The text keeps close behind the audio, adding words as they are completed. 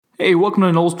Hey, welcome to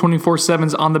Noles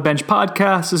 24/7's On the Bench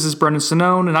podcast. This is Brendan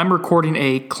Sonnone, and I'm recording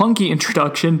a clunky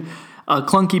introduction.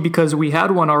 Clunky because we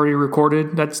had one already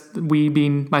recorded. That's we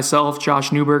being myself,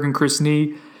 Josh Newberg, and Chris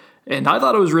Nee. And I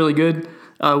thought it was really good.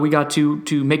 We got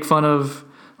to make fun of,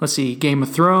 Game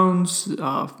of Thrones,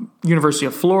 University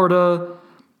of Florida,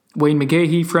 Wayne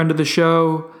McGahee, friend of the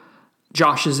show,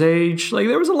 Josh's age.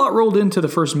 There was a lot rolled into the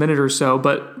first minute or so,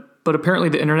 but apparently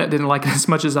the internet didn't like it as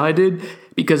much as I did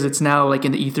because it's now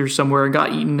in the ether somewhere and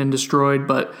got eaten and destroyed.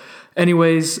 But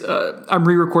anyways, I'm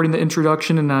re-recording the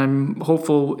introduction and I'm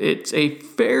hopeful it's a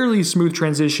fairly smooth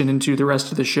transition into the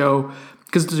rest of the show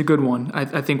because it's a good one.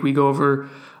 I think we go over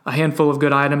a handful of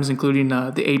good items, including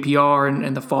the APR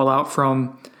and the fallout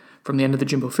from the end of the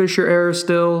Jimbo Fisher era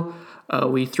still.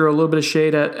 We throw a little bit of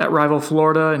shade at rival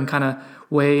Florida and kind of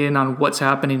weigh in on what's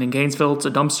happening in Gainesville. It's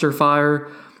a dumpster fire.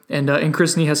 And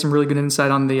Chris Nee has some really good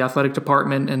insight on the athletic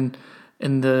department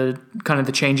and the kind of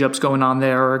the change-ups going on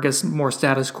there, or I guess more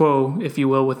status quo, if you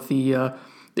will, with the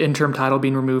interim title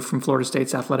being removed from Florida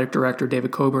State's athletic director,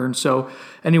 David Coburn. So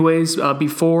anyways,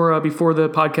 before the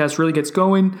podcast really gets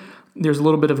going, there's a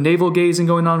little bit of navel gazing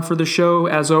going on for the show,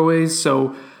 as always.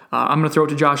 So I'm going to throw it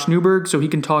to Josh Newberg so he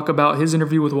can talk about his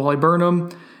interview with Wally Burnham.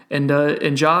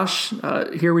 And Josh,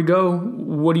 here we go.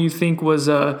 What do you think was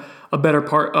a better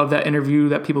part of that interview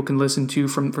that people can listen to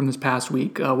from this past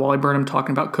week? Wally Burnham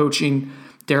talking about coaching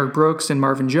Derek Brooks and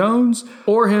Marvin Jones,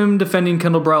 or him defending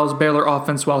Kendall Briles' Baylor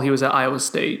offense while he was at Iowa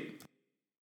State?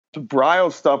 The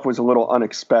Briles stuff was a little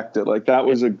unexpected. That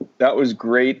was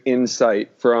great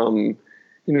insight from,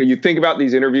 you think about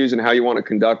these interviews and how you want to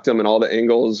conduct them and all the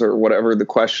angles or whatever the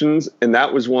questions. And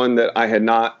that was one that I had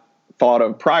not thought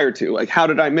of prior to. How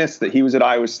did I miss that he was at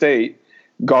Iowa State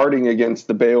guarding against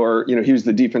the Baylor? He was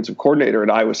the defensive coordinator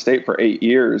at Iowa State for 8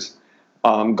 years,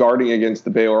 guarding against the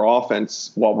Baylor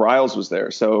offense while Briles was there.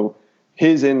 So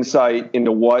his insight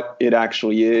into what it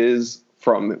actually is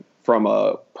from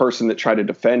a person that tried to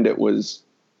defend it was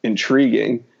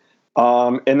intriguing.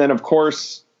 And then, of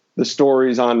course, the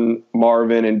stories on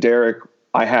Marvin and Derek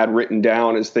I had written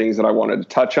down as things that I wanted to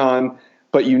touch on.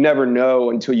 But you never know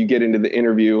until you get into the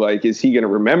interview, is he going to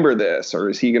remember this, or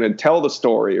is he going to tell the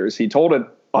story, or is he told it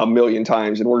a million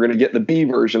times and we're going to get the B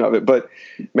version of it? But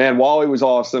man, Wally was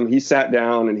awesome. He sat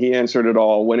down and he answered it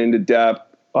all, went into depth,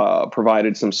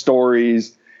 provided some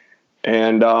stories.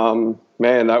 And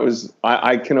man, that was,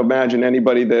 I can imagine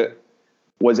anybody that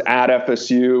was at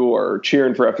FSU or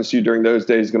cheering for FSU during those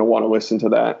days is going to want to listen to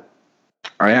that.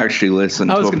 I actually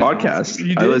listened to a podcast.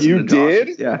 You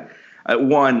did? Yeah.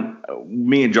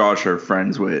 Me and Josh are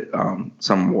friends with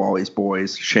some of Wally's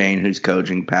boys, Shane, who's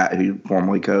coaching, Pat, who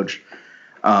formerly coached.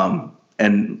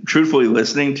 And truthfully,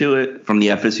 listening to it from the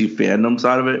FSU fandom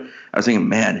side of it, I was thinking,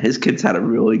 man, his kids had a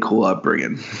really cool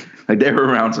upbringing. They were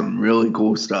around some really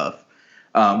cool stuff.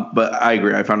 But I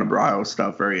agree. I found the Briles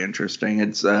stuff very interesting.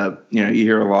 It's, you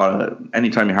hear a lot of,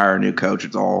 anytime you hire a new coach,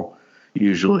 it's all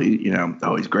usually,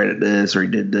 oh, he's great at this, or he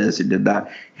did this, he did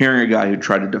that. Hearing a guy who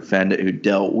tried to defend it, who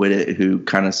dealt with it, who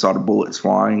kind of saw the bullets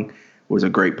flying was a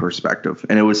great perspective.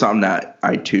 And it was something that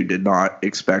I, too, did not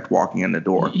expect walking in the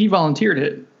door. He volunteered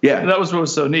it. Yeah. That was what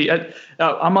was so neat.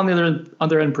 I'm on the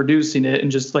other end producing it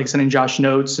and just sending Josh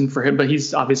notes, and for him, but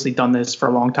he's obviously done this for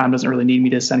a long time, doesn't really need me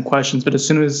to send questions. But as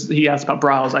soon as he asked about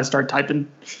Briles, I started typing,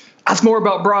 ask more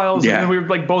about Briles. Yeah. And we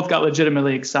both got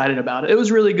legitimately excited about it. It was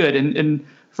really good. And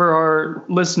for our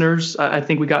listeners, I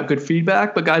think we got good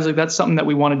feedback. But guys, that's something that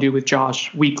we want to do with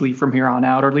Josh weekly from here on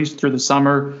out, or at least through the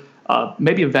summer.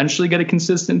 Maybe eventually get a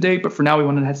consistent date. But for now, we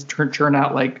want to have to churn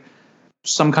out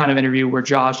some kind of interview where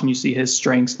Josh, and you see his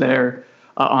strengths there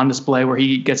on display, where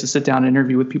he gets to sit down and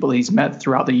interview with people that he's met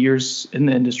throughout the years in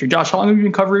the industry. Josh, how long have you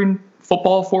been covering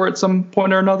football for at some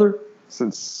point or another?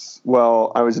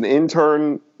 I was an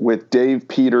intern with Dave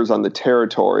Peters on The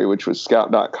Territory, which was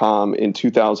Scout.com, in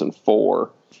 2004.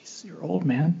 Jeez, you're old,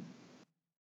 man.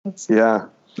 Yeah.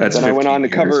 Then I went on to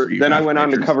cover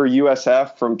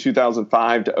USF from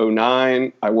 2005 to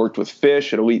 2009. I worked with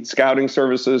Fish at Elite Scouting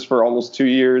Services for almost 2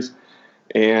 years.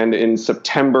 And in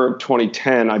September of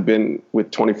 2010, I've been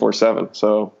with 24/7.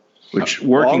 So, which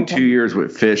working 2 years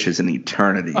with Fish is an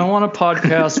eternity. I want a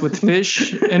podcast with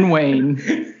Fish and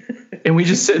Wayne. And we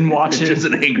just sit and watch it. Just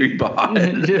an angry bot.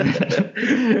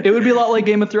 It would be a lot like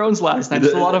Game of Thrones last night.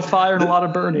 Just a lot of fire and a lot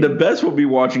of burning. The best will be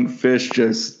watching Fish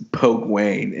just poke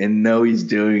Wayne and know he's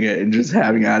doing it and just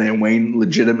having at it and Wayne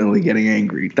legitimately getting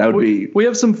angry. That would be. We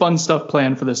have some fun stuff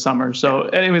planned for this summer. So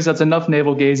anyways, that's enough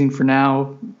navel gazing for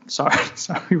now. Sorry,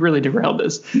 we really derailed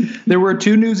this. There were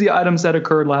two newsy items that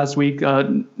occurred last week.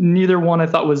 Neither one I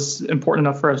thought was important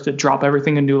enough for us to drop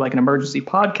everything and do an emergency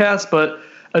podcast, but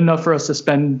enough for us to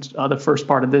spend the first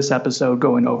part of this episode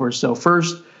going over. So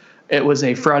first, it was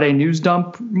a Friday news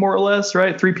dump, more or less,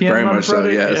 right? 3 p.m. Very on much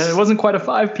Friday. so, yes. It wasn't quite a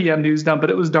 5 p.m. news dump, but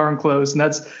it was darn close. And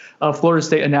that's Florida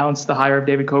State announced the hire of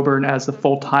David Coburn as the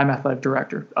full-time athletic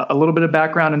director. A little bit of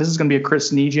background, and this is going to be a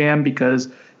Chris knee jam because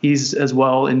he's as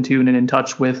well in tune and in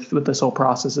touch with this whole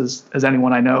process as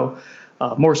anyone I know.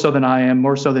 More so than I am,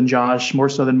 more so than Josh, more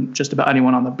so than just about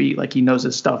anyone on the beat. Like, he knows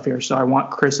his stuff here. So I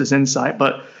want Chris's insight.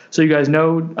 But so you guys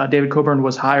know, David Coburn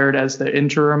was hired as the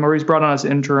interim, or he's brought on as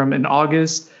interim in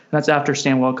August. And that's after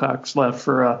Stan Wilcox left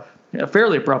for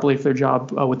fairly abruptly for their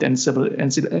job with the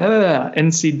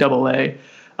NCAA.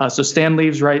 So Stan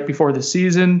leaves right before the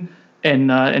season.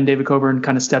 And David Coburn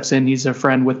kind of steps in. He's a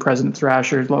friend with President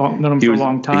Thrasher, known him for a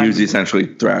long time. He was essentially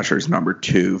Thrasher's number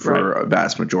 2 for a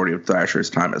vast majority of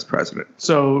Thrasher's time as president.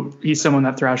 So he's someone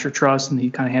that Thrasher trusts, and he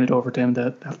kind of handed over to him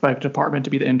the athletic department to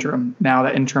be the interim. Now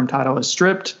that interim title is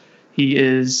stripped. He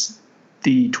is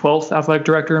the 12th athletic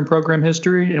director in program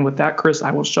history. And with that, Chris,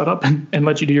 I will shut up and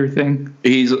let you do your thing.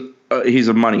 He's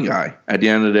a money guy. At the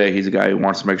end of the day, he's a guy who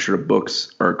wants to make sure the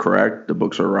books are correct, the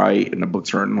books are right, and the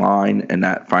books are in line, and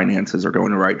that finances are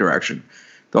going the right direction.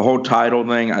 The whole title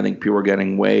thing, I think people are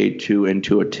getting way too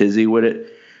into a tizzy with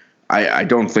it. I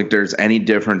don't think there's any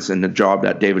difference in the job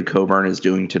that David Coburn is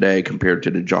doing today compared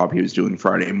to the job he was doing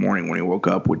Friday morning when he woke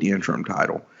up with the interim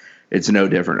title. It's no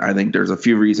different. I think there's a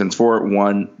few reasons for it.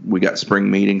 One, we got spring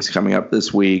meetings coming up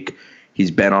this week.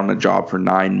 He's been on the job for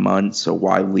 9 months, so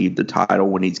why leave the title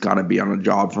when he's going to be on the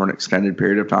job for an extended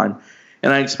period of time?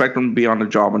 And I expect him to be on the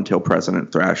job until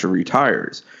President Thrasher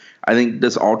retires. I think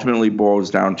this ultimately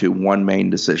boils down to one main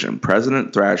decision.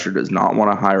 President Thrasher does not want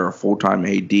to hire a full-time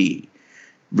AD,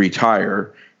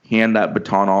 retire, hand that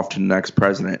baton off to the next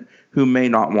president, who may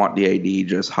not want the AD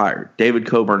just hired. David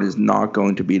Coburn is not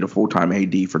going to be the full-time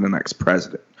AD for the next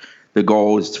president. The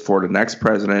goal is for the next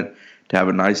president to have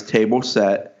a nice table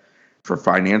set, for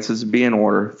finances to be in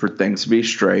order, for things to be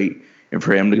straight, and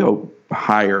for him to go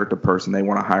hire the person they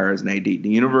want to hire as an AD. The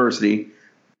university,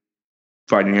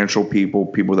 financial people,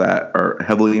 people that are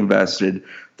heavily invested,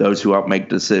 those who help make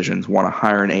decisions, want to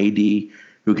hire an AD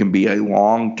who can be a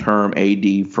long-term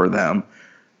AD for them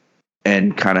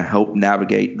and kind of help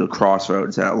navigate the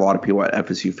crossroads that a lot of people at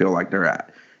FSU feel like they're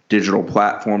at. Digital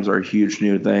platforms are a huge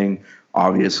new thing.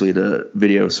 Obviously, the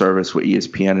video service with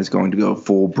ESPN is going to go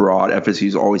full broad.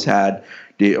 FSU's always had,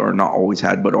 or not always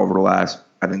had, but over the last,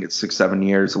 I think it's 6-7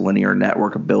 years, linear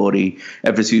network ability.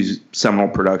 FSU's Seminole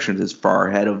Productions is far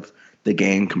ahead of the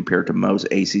game compared to most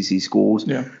ACC schools.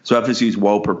 Yeah. So FSU's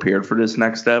well prepared for this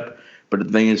next step. But the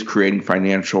thing is creating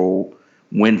financial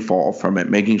windfall from it,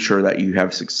 making sure that you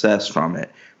have success from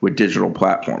it with digital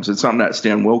platforms. It's something that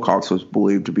Stan Wilcox was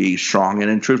believed to be strong in.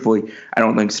 And truthfully, I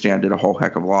don't think Stan did a whole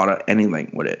heck of a lot of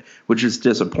anything with it, which is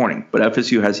disappointing. But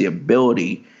FSU has the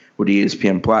ability with the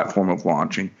ESPN platform of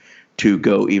launching to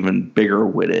go even bigger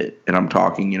with it. And I'm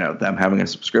talking, them having a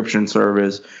subscription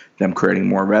service, them creating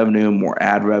more revenue, more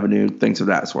ad revenue, things of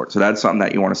that sort. So that's something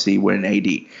that you want to see with an AD.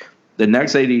 The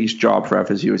next AD's job for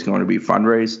FSU is going to be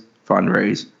fundraise,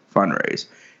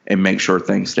 and make sure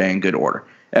things stay in good order.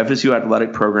 FSU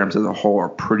athletic programs as a whole are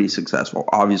pretty successful.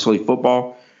 Obviously,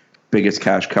 football, biggest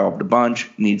cash cow of the bunch,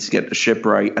 needs to get the ship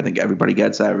right. I think everybody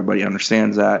gets that. Everybody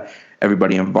understands that.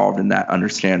 Everybody involved in that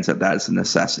understands that that is a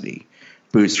necessity.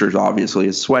 Boosters obviously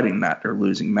is sweating that. They're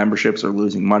losing memberships. They're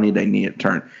losing money. They need it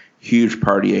turned. Huge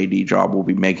party AD job will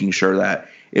be making sure that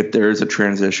if there is a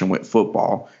transition with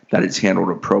football, that it's handled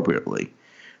appropriately.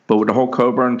 But with the whole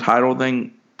Coburn title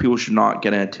thing, people should not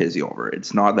get in a tizzy over it.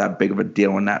 It's not that big of a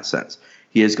deal in that sense.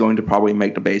 He is going to probably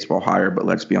make the baseball hire, but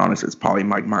let's be honest, it's probably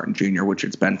Mike Martin Jr., which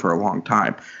it's been for a long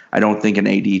time. I don't think an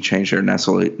AD change there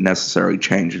necessarily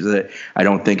changes it. I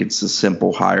don't think it's a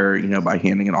simple hire, by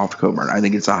handing it off to Coburn. I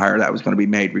think it's a hire that was going to be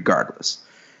made regardless.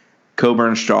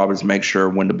 Coburn's job is make sure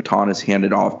when the baton is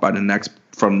handed off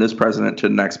from this president to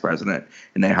the next president,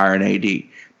 and they hire an AD,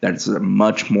 that it's a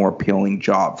much more appealing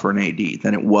job for an AD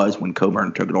than it was when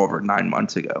Coburn took it over 9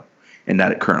 months ago, and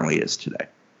that it currently is today.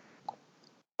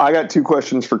 I got 2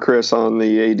 questions for Chris on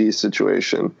the AD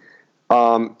situation.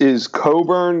 Is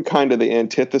Coburn kind of the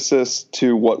antithesis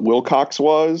to what Wilcox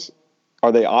was?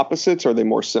 Are they opposites or are they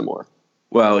more similar?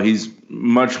 Well, he's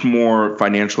much more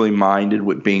financially minded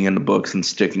with being in the books and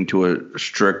sticking to a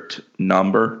strict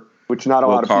number. Which not a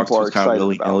lot of people are excited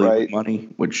about, right? Money,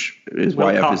 which is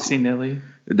why FSU...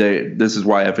 This is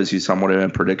why FSU is somewhat in a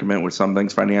predicament with some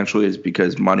things financially, is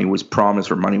because money was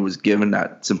promised or money was given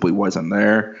that simply wasn't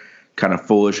there. Kind of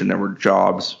foolish, and there were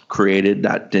jobs created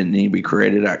that didn't need to be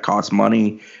created that cost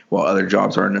money, while other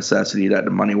jobs are a necessity that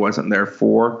the money wasn't there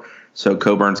for. So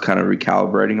Coburn's kind of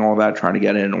recalibrating all that, trying to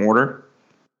get it in order.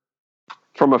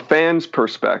 from a fan's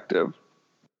perspective,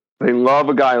 they love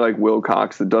a guy like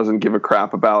Wilcox that doesn't give a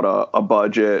crap about a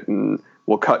budget and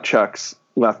will cut checks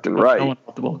left and right. No one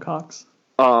loved Wilcox.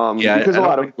 Because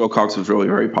I don't think Wilcox was really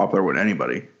very popular with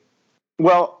anybody.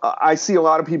 Well, I see a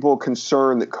lot of people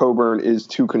concerned that Coburn is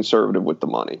too conservative with the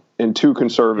money and too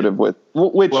conservative with,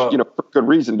 which, for good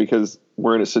reason, because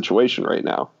we're in a situation right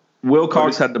now.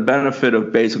 Wilcox had the benefit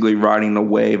of basically riding the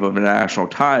wave of a national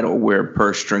title where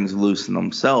purse strings loosen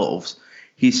themselves.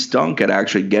 He stunk at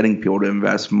actually getting people to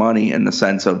invest money in the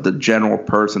sense of the general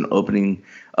person opening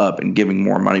up and giving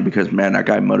more money because, man, that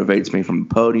guy motivates me from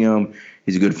the podium.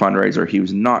 He's a good fundraiser. He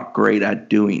was not great at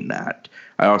doing that.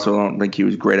 I also don't think he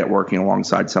was great at working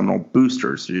alongside Seminole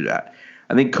boosters to do that.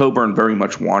 I think Coburn very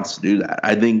much wants to do that.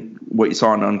 I think what you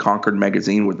saw in Unconquered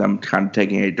magazine with them kind of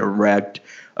taking a direct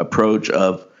approach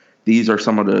of these are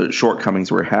some of the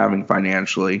shortcomings we're having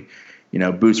financially.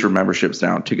 Booster memberships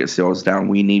down, ticket sales down.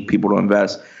 We need people to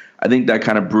invest. I think that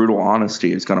kind of brutal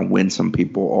honesty is going to win some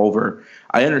people over.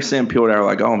 I understand people that are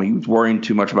like, oh, he was worrying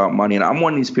too much about money. And I'm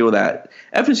one of these people that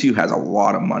FSU has a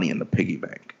lot of money in the piggy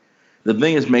bank. The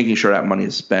thing is making sure that money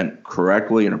is spent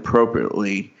correctly and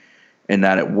appropriately and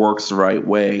that it works the right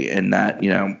way and that,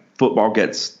 football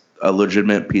gets a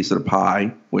legitimate piece of the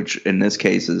pie, which in this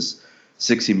case is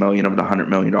 $60 million of the $100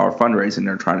 million fundraising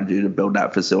they're trying to do to build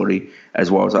that facility as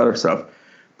well as other stuff.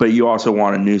 But you also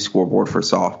want a new scoreboard for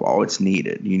softball. It's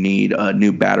needed. You need a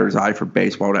new batter's eye for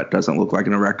baseball that doesn't look like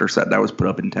an erector set that was put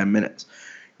up in 10 minutes.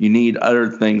 You need other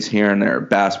things here and there.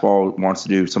 Basketball wants to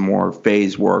do some more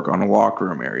phase work on the locker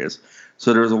room areas.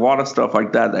 So there's a lot of stuff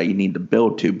like that you need to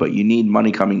build to, but you need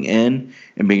money coming in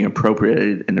and being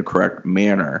appropriated in the correct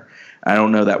manner. I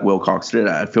don't know that Wilcox did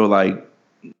that. I feel like,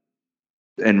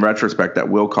 in retrospect, that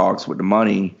Wilcox with the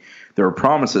money, there were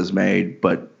promises made,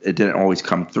 but it didn't always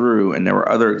come through. And there were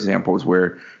other examples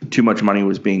where too much money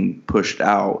was being pushed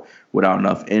out without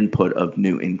enough input of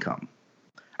new income.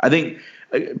 I think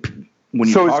when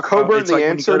you talk Coburn about, the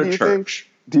answer, do you think?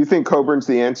 Do you think Coburn's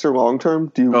the answer long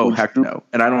term? Heck no.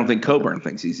 And I don't think Coburn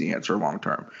thinks he's the answer long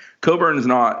term. Coburn is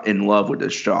not in love with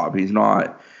this job. He's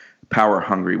not power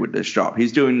hungry with this job.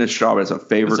 He's doing this job as a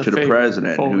favor to the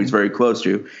president, who he's very close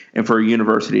to, and for a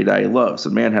university that he loves. The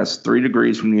man has 3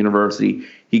 degrees from the university.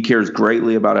 He cares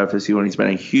greatly about FSU, and he's been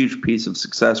a huge piece of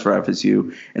success for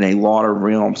FSU in a lot of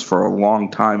realms for a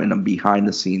long time in a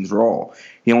behind-the-scenes role.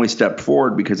 He only stepped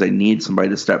forward because they need somebody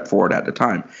to step forward at the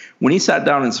time. When he sat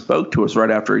down and spoke to us right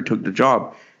after he took the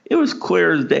job, it was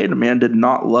clear as day the man did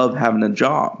not love having a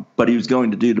job, but he was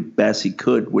going to do the best he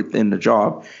could within the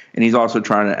job. And he's also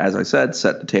trying to, as I said,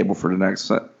 set the table for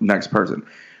the next person.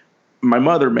 My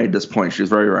mother made this point. She was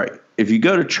very right. If you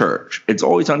go to church, it's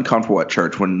always uncomfortable at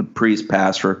church when the priest,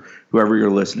 pastor, whoever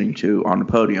you're listening to on the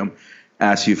podium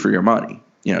asks you for your money,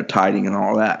 tithing and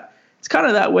all that. It's kind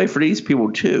of that way for these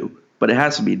people too. But it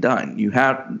has to be done. You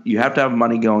have to have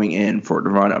money going in for it to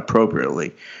run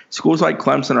appropriately. Schools like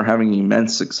Clemson are having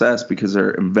immense success because they're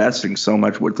investing so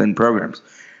much within programs.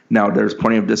 Now, there's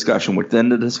plenty of discussion within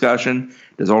the discussion.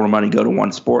 Does all the money go to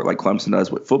one sport like Clemson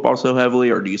does with football so heavily,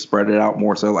 or do you spread it out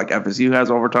more so like FSU has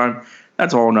over time?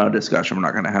 That's all another discussion we're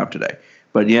not going to have today.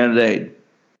 But at the end of the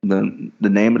day, the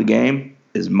name of the game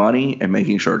is money and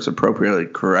making sure it's appropriately,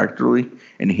 correctly,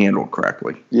 and handled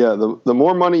correctly. Yeah, the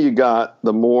more money you got,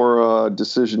 the more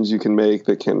decisions you can make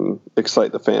that can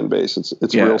excite the fan base.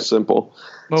 It's real simple.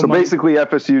 Basically,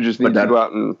 FSU just needs to go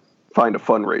out and find a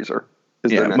fundraiser.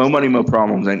 Mo money, mo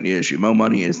problems ain't the issue. Mo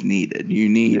money is needed. You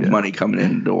need money coming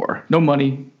in the door. No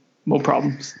money, mo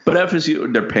problems. But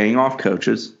FSU, they're paying off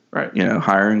coaches, right?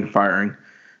 Hiring, firing,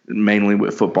 mainly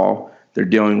with football. They're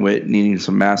dealing with needing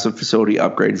some massive facility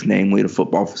upgrades, namely the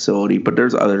football facility. But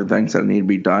there's other things that need to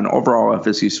be done. Overall,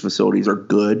 FSU's facilities are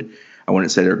good. I wouldn't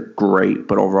say they're great,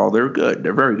 but overall they're good.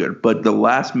 They're very good. But the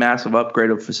last massive upgrade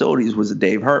of facilities was the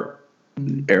Dave Hurt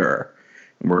era.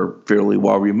 And we're fairly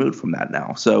well removed from that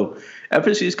now. So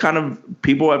FSU's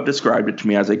people have described it to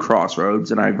me as a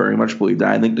crossroads, and I very much believe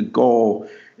that. I think the goal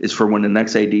is for when the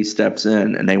next AD steps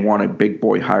in and they want a big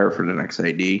boy hire for the next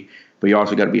AD, but you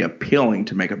also got to be appealing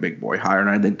to make a big boy hire, and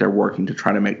I think they're working to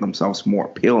try to make themselves more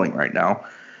appealing right now.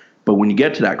 But when you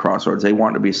get to that crossroads, they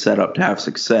want to be set up to have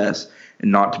success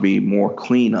and not to be more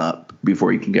cleanup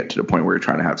before you can get to the point where you're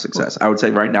trying to have success. I would say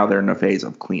right now they're in a phase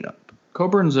of cleanup.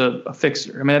 Coburn's a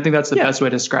fixer. I mean, I think that's the best way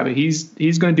to describe it.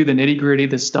 He's going to do the nitty-gritty,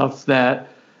 the stuff that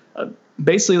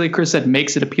basically, like Chris said,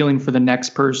 makes it appealing for the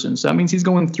next person. So that means he's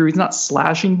not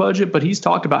slashing budget, but he's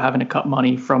talked about having to cut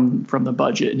money from the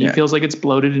budget. And he feels like it's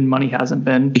bloated and money hasn't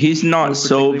been. He's not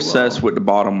so obsessed with the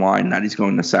bottom line that he's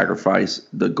going to sacrifice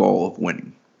the goal of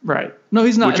winning. Right. No,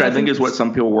 he's not. Which I think is what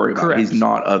some people worry about. Correct. He's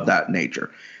not of that nature.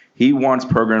 He wants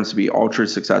programs to be ultra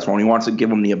successful, and he wants to give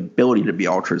them the ability to be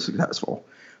ultra successful.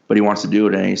 But he wants to do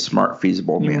it in a smart,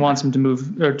 feasible manner. He wants them to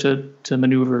move or to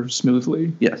maneuver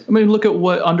smoothly. Yes. I mean, look at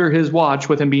what under his watch,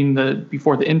 with him being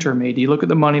before the interim AD. Look at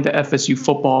the money that FSU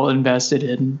football invested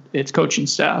in its coaching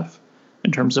staff,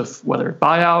 in terms of whether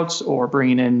buyouts or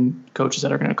bringing in coaches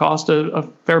that are going to cost a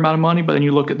fair amount of money. But then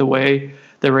you look at the way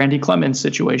the Randy Clements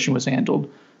situation was handled.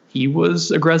 He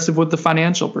was aggressive with the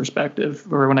financial perspective,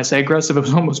 or when I say aggressive, it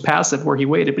was almost passive, where he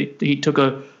waited. But he took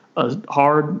a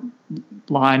hard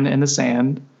line in the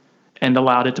sand and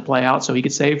allowed it to play out so he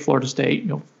could save Florida State,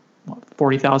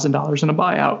 $40,000 in a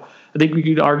buyout. I think we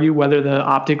could argue whether the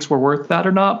optics were worth that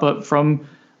or not, but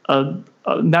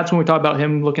that's when we talk about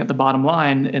him looking at the bottom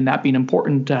line and that being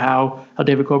important to how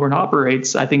David Coburn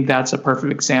operates. I think that's a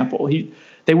perfect example.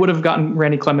 They would have gotten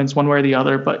Randy Clements one way or the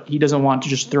other, but he doesn't want to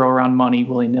just throw around money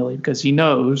willy-nilly because he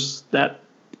knows that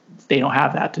they don't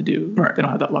have that to do. Right. They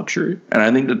don't have that luxury. And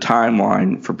I think the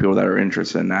timeline for people that are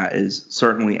interested in that is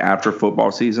certainly after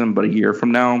football season, but a year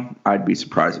from now, I'd be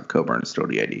surprised if Coburn is still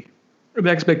the AD. The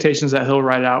expectation is that he'll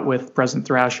ride out with President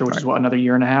Thrasher, which is another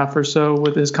year and a half or so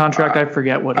with his contract. I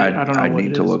forget what I don't know. I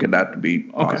need to look at that to be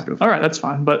positive. Okay. All right, that's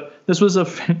fine. But this was all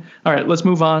right. Let's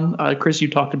move on. Chris, you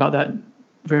talked about that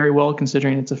very well,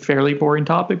 considering it's a fairly boring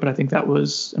topic, but I think that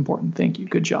was important. Thank you.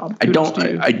 Good job.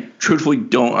 I truthfully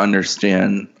don't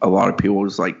understand a lot of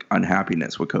people's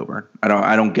unhappiness with Coburn.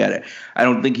 I don't get it. I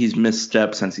don't think he's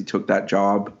misstepped since he took that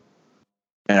job.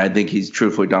 And I think he's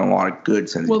truthfully done a lot of good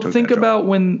since he took that job. Well, think about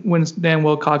when Dan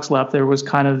Wilcox left, there was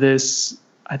kind of this,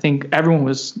 I think everyone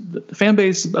was, the fan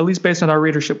base, at least based on our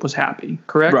readership, was happy,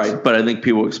 correct? Right, but I think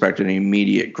people expected an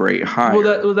immediate great hire,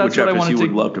 that's which what I wanted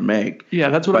would love to make. Yeah,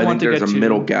 that's what I wanted to get to. I think there's a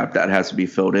middle gap that has to be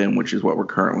filled in, which is what we're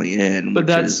currently in. But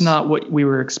that's not what we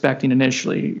were expecting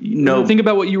initially. No. Think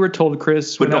about what you were told,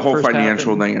 Chris. But the whole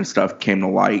financial thing and stuff came to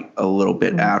light a little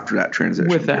bit after that transition.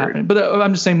 With that happening. But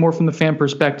I'm just saying, more from the fan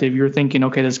perspective, you're thinking,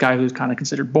 okay, this guy who's kind of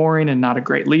considered boring and not a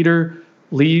great leader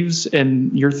leaves,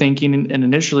 and you're thinking, and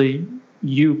initially,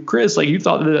 you, Chris, you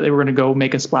thought that they were going to go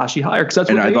make a splashy hire, because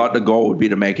I thought the goal would be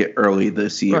to make it early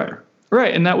this year.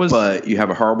 Right, and that was. But you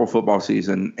have a horrible football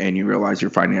season, and you realize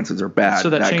your finances are bad. So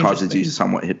that causes you to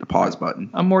somewhat hit the pause button.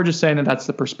 I'm more just saying that's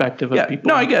the perspective of people.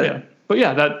 No, I get it.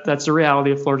 But that's the reality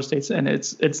of Florida State, and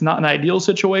it's not an ideal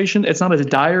situation. It's not as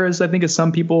dire as I think as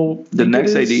some people. The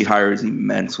next AD hire is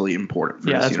immensely important.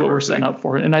 For that's what we're setting up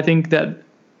for, and I think that,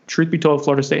 truth be told,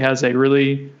 Florida State has a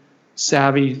really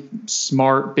savvy,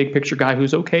 smart, big picture guy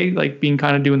who's okay, being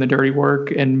kind of doing the dirty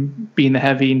work and being the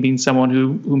heavy and being someone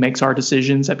who makes hard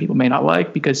decisions that people may not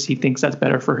like, because he thinks that's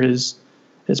better for his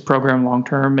program long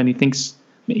term. And he thinks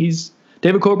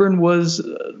David Coburn was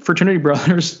fraternity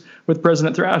brothers with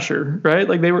President Thrasher, right?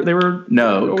 They were.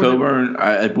 No, Coburn.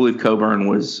 I believe Coburn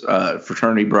was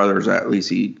fraternity brothers. At least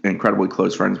he incredibly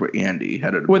close friends with Andy.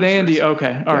 With Andy,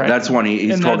 okay, all right. That's when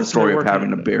he's told the story of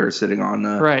having a bear sitting on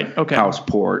the house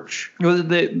porch.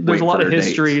 There's a lot of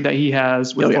history that he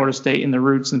has with Florida State and the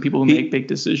roots and people who make big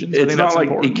decisions. It's not like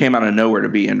important. He came out of nowhere to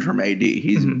be interim AD.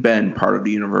 He's been part of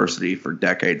the university for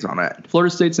decades on end.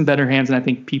 Florida State's in better hands than I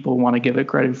think people want to give it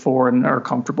credit for and are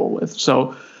comfortable with.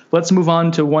 So let's move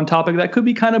on to one topic that could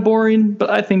be kind of boring, but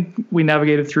I think we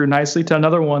navigated through nicely, to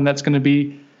another one that's could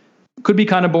be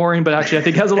kind of boring, but actually I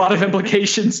think has a lot of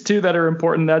implications too that are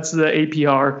important. That's the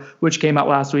APR, which came out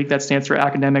last week. That stands for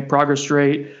Academic Progress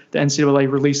Rate. The NCAA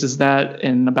releases that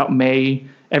in about May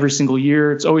every single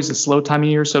year. It's always a slow time of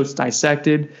year, so it's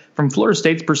dissected. From Florida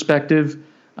State's perspective,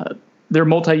 their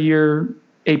multi-year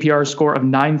APR score of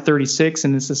 936,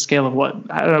 and it's a scale of what?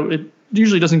 I don't know. It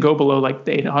usually doesn't go below the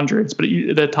 800s,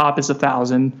 but the top is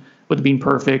 1,000 with being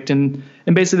perfect. And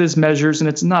basically this measures, and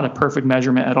it's not a perfect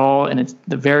measurement at all, and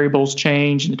the variables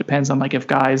change, and it depends on if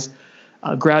guys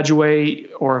graduate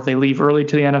or if they leave early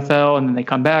to the NFL and then they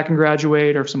come back and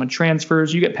graduate, or if someone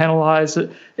transfers, you get penalized.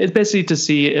 It's basically to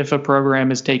see if a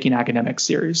program is taking academics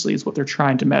seriously is what they're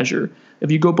trying to measure.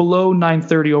 If you go below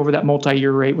 930 over that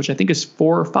multi-year rate, which I think is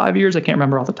 4 or 5 years, I can't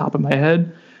remember off the top of my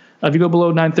head. If you go below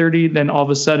 930, then all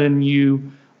of a sudden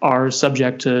you are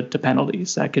subject to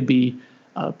penalties. That could be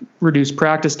reduced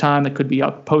practice time. That could be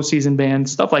a postseason ban,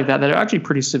 stuff like that are actually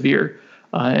pretty severe.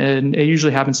 And it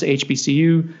usually happens to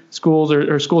HBCU schools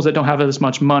or schools that don't have as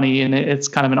much money. And it's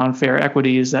kind of an unfair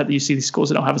equity, is that you see these schools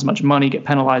that don't have as much money get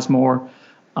penalized more.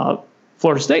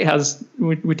 Florida State has,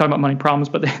 we talk about money problems,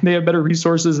 but they have better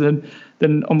resources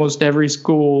than almost every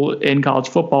school in college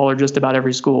football, or just about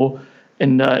every school.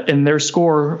 And their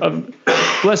score of,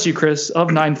 bless you, Chris, of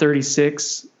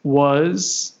 936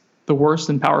 was the worst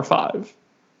in Power 5.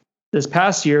 This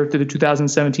past year, through the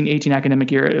 2017-18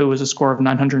 academic year, it was a score of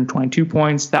 922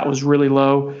 points. That was really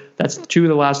low. That's 2 of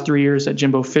the last 3 years at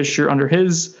Jimbo Fisher under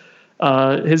his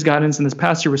guidance. And this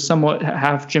past year was somewhat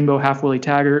half Jimbo, half Willie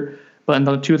Taggart. But in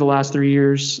the 2 of the last 3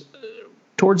 years,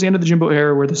 towards the end of the Jimbo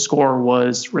era, where the score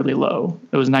was really low,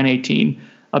 it was 918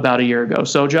 about a year ago.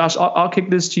 So, Josh, I'll kick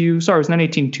this to you. Sorry, it was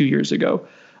 918 2 years ago.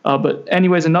 But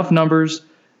anyways, enough numbers.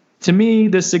 To me,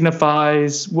 this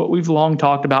signifies what we've long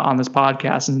talked about on this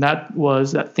podcast, and that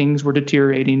was that things were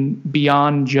deteriorating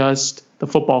beyond just the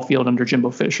football field under Jimbo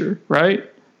Fisher, right?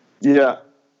 Yeah.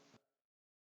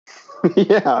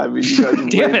 Yeah, I mean, you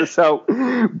guys laid this out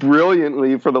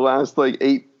brilliantly for the last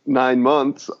 8-9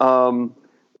 months.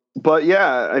 But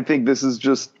yeah, I think this is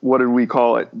just, what did we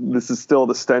call it? This is still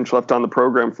the stench left on the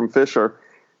program from Fisher.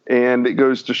 And it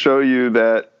goes to show you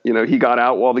that, he got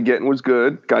out while the getting was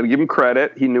good. Got to give him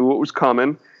credit. He knew what was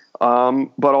coming.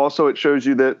 But also it shows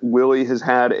you that Willie has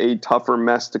had a tougher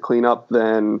mess to clean up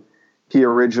than he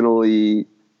originally.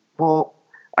 Well,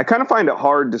 I kind of find it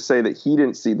hard to say that he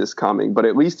didn't see this coming, but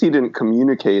at least he didn't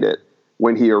communicate it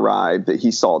when he arrived that he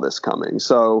saw this coming.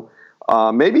 So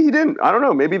maybe he didn't. I don't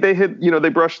know. Maybe they had, they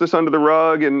brushed this under the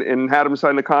rug and had him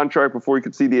sign the contract before he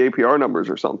could see the APR numbers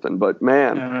or something. But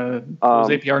man, those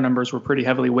APR numbers were pretty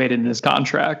heavily weighted in his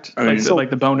contract, like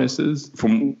the bonuses.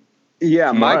 From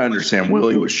what I understand,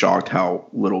 Willie was shocked how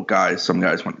little some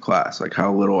guys went to class, like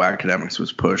how little academics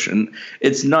was pushed. And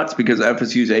it's nuts because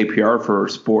FSU's APR for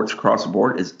sports across the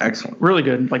board is excellent. Really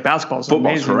good. Like basketball's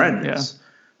horrendous.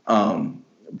 Yeah.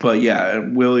 But yeah,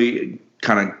 Willie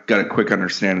kind of got a quick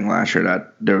understanding last year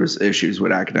that there was issues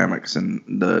with academics and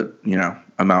the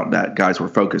amount that guys were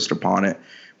focused upon it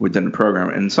within the program,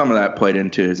 and some of that played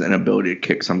into his inability to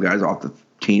kick some guys off the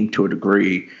team to a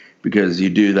degree, because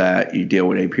you do that, you deal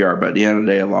with APR, but at the end of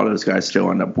the day, a lot of those guys still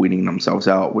end up weeding themselves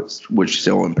out, which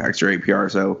still impacts your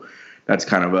APR. So that's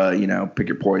kind of a pick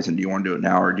your poison. Do you want to do it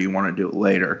now or do you want to do it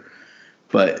later?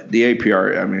 But the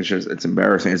APR, I mean, it's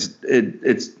embarrassing.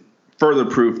 It's further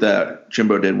proof that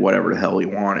Jimbo did whatever the hell he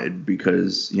wanted,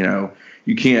 because,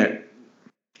 you can't.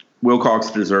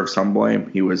 Wilcox deserves some blame.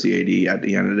 He was the AD at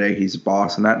the end of the day. He's the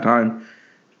boss in that time.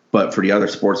 But for the other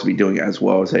sports to be doing it as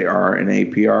well as they are in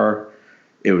APR,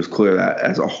 it was clear that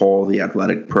as a whole, the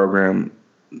athletic program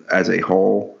as a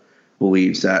whole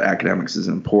believes that academics is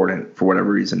important. For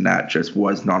whatever reason, that just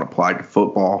was not applied to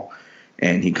football,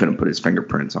 and he couldn't put his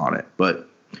fingerprints on it. But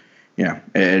yeah,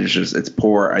 it's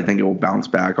poor. I think it will bounce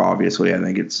back. Obviously, I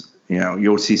think it's,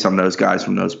 you'll see some of those guys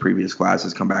from those previous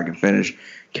classes come back and finish.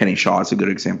 Kenny Shaw is a good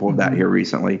example of that here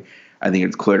recently. I think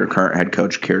it's clear the current head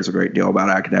coach cares a great deal about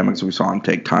academics. We saw him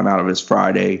take time out of his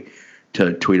Friday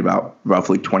to tweet about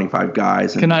roughly 25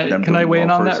 guys. And can I weigh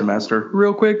in on that semester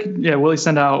real quick? Yeah, Willie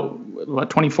sent out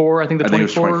 24. I think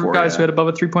 24 guys who had above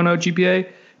a 3.0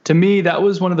 GPA. To me, that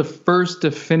was one of the first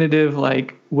definitive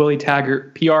Willie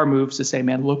Taggart PR moves to say,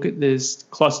 man, look at this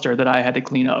cluster that I had to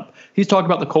clean up. He's talked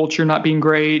about the culture not being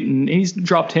great, and he's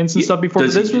dropped hints and stuff before.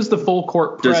 But this was the full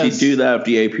court press. Does he do that if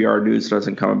the APR news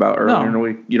doesn't come about earlier in the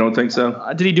week? You don't think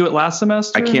so? Did he do it last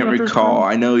semester? I can't recall.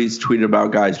 I know he's tweeted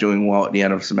about guys doing well at the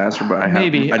end of the semester, but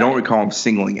I don't recall him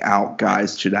singling out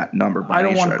guys to that number. I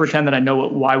don't want to pretend that I know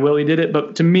why Willie did it,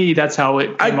 but to me, that's how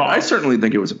it came off. I certainly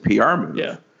think it was a PR move.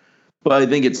 Yeah. But I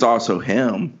think it's also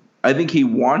him. I think he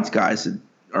wants guys to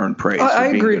earn praise. I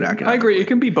agree. It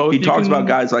can be both. He talks about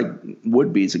guys like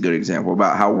Woodby is a good example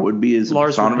about how Woodby is a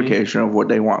personification of what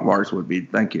they want. Lars Woodby.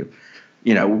 Thank you.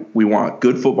 We want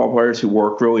good football players who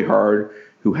work really hard,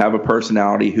 who have a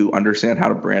personality, who understand how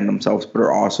to brand themselves, but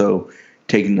are also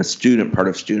taking the student part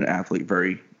of student athlete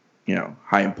very,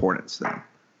 high importance to them.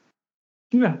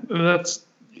 Yeah,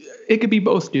 it could be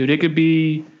both, dude. It could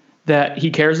be that he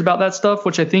cares about that stuff,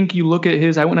 which I think you look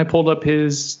at when I pulled up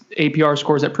his APR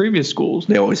scores at previous schools.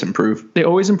 They always improve.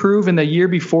 And the year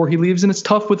before he leaves, and it's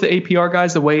tough with the APR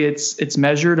guys, the way it's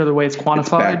measured or the way it's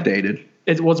quantified. It's backdated.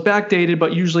 It's backdated,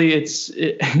 but usually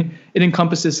it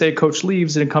encompasses, say a coach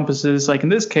leaves, it encompasses, like in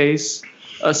this case,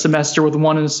 a semester with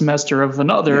one and a semester of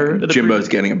another. Yeah, Jimbo's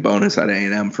getting a bonus at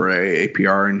A&M for a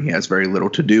APR, and he has very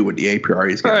little to do with the APR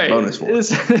he's getting a bonus for.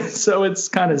 So it's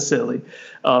kind of silly.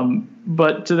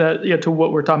 But to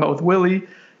what we're talking about with Willie,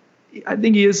 I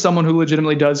think he is someone who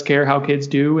legitimately does care how kids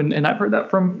do, and I've heard that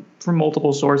from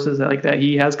multiple sources that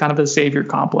he has kind of a savior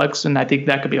complex, and I think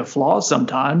that could be a flaw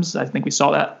sometimes. I think we saw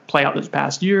that play out this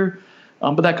past year,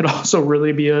 but that could also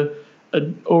really be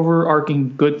an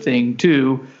overarching good thing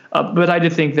too. But I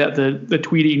did think that the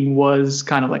tweeting was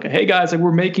kind of like, hey guys,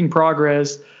 we're making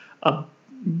progress.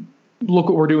 Look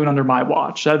what we're doing under my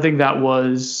watch. I think that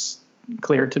was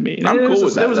clear to me. I'm cool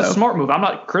with that. It was a smart move. I'm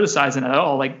not criticizing it at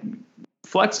all.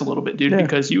 flex a little bit, dude,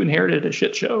 because you inherited a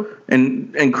shit show.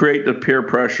 And create the peer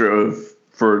pressure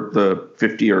for the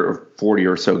 50 or 40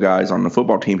 or so guys on the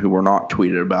football team who were not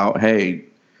tweeted about, hey,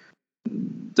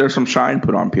 there's some shine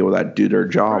put on people that do their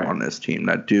job on this team,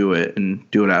 that do it and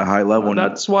do it at a high level. Well,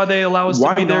 that's why they allow us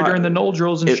to be there during the Knoll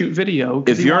drills and shoot video.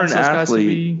 If you're an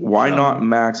athlete, why not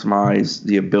maximize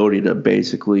the ability to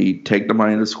basically take the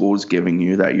money the school is giving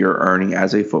you that you're earning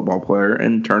as a football player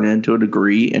and turn it into a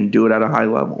degree and do it at a high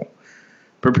level?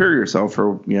 Prepare yourself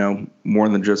for, more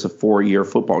than just a 4-year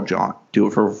football job. Do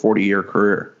it for a 40-year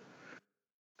career.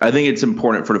 I think it's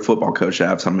important for the football coach to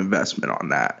have some investment on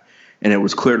that. And it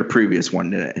was clear the previous one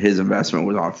didn't. His investment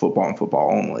was on football and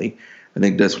football only. I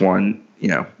think this one,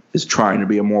 is trying to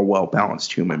be a more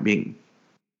well-balanced human being.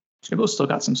 Chibo's still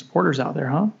got some supporters out there,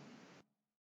 huh?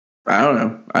 I don't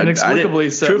know. Inexplicably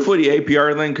so. Truthfully, the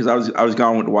APR thing, because I was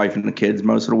gone with the wife and the kids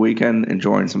most of the weekend,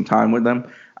 enjoying some time with them.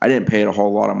 I didn't pay it a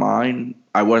whole lot of mind.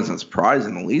 I wasn't surprised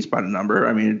in the least by the number.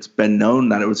 I mean, it's been known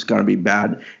that it was going to be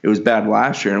bad. It was bad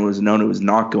last year, and it was known it was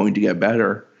not going to get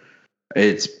better.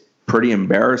 It's pretty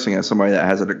embarrassing as somebody that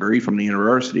has a degree from the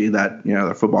university that,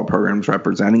 the football program's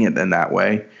representing it in that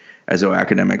way, as though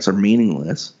academics are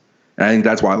meaningless. And I think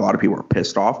that's why a lot of people are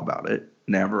pissed off about it,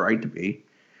 and they have a right to be.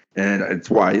 And it's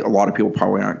why a lot of people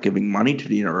probably aren't giving money to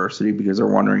the university, because they're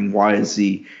wondering, why is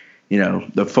the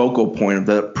focal point of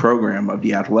the program of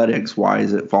the athletics, why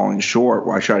is it falling short?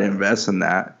 Why should I invest in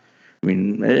that? I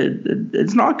mean,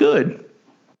 it's not good,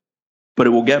 but it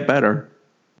will get better.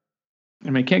 I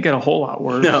mean, it can't get a whole lot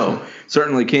worse. No,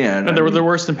 certainly can. And they're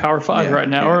worse than Power 5 right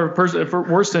now, or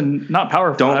worse than not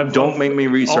Power 5. Don't make me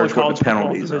research what the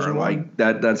penalties are. Like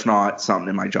that's not something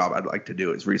in my job I'd like to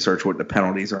do, is research what the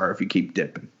penalties are if you keep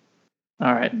dipping.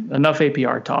 All right, enough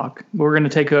APR talk. We're going to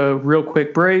take a real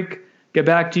quick break. Get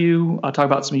back to you. I'll talk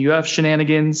about some UF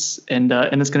shenanigans, and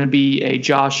it's going to be a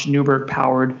Josh Newberg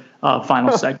powered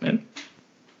final segment.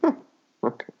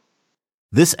 Okay.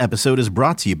 This episode is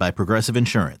brought to you by Progressive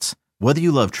Insurance. Whether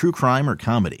you love true crime or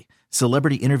comedy,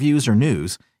 celebrity interviews or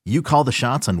news, you call the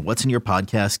shots on what's in your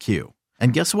podcast queue.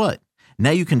 And guess what? Now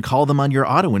you can call them on your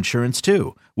auto insurance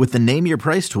too, with the Name Your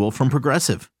Price tool from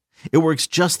Progressive. It works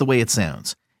just the way it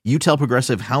sounds. You tell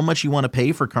Progressive how much you want to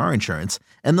pay for car insurance,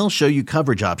 and they'll show you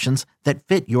coverage options that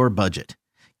fit your budget.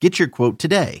 Get your quote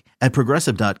today at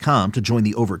Progressive.com to join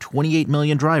the over 28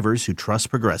 million drivers who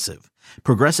trust Progressive.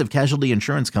 Progressive Casualty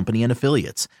Insurance Company and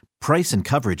Affiliates. Price and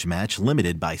coverage match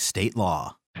limited by state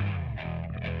law.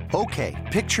 Okay,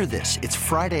 picture this. It's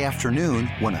Friday afternoon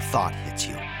when a thought hits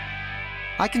you.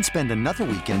 I can spend another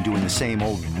weekend doing the same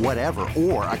old whatever,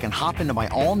 or I can hop into my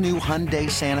all-new Hyundai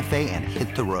Santa Fe and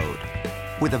hit the road.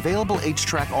 With available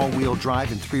H-Track all-wheel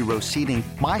drive and 3-row seating,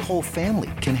 my whole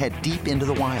family can head deep into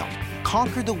the wild.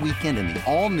 Conquer the weekend in the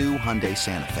all-new Hyundai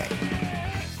Santa Fe.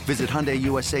 Visit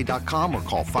HyundaiUSA.com or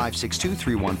call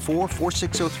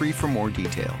 562-314-4603 for more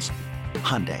details.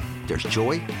 Hyundai, there's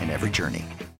joy in every journey.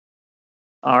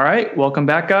 All right, welcome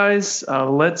back, guys. We're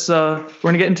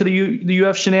gonna get into the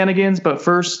UF shenanigans, but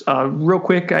first, real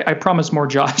quick, I promise more,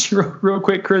 Josh. real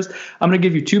quick, Chris, I'm gonna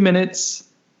give you 2 minutes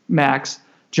max.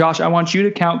 Josh, I want you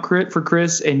to count crit for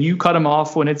Chris, and you cut him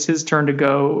off when it's his turn to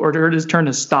go, or his turn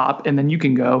to stop, and then you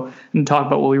can go and talk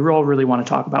about what we all really want to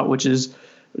talk about, which is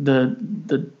the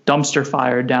dumpster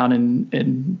fire down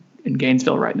in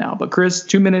Gainesville right now. But Chris,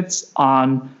 2 minutes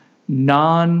on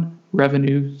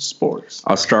non-revenue sports.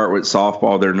 I'll start with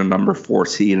softball. They're the number 4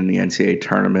 seed in the NCAA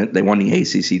tournament. They won the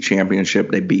ACC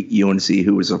championship. They beat UNC,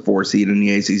 who was a 4 seed in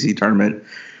the ACC tournament.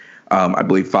 I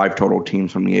believe 5 total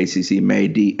teams from the ACC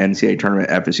made the NCAA tournament.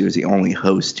 FSU is the only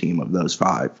host team of those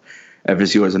 5.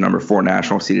 FSU as a number 4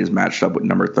 national seed is matched up with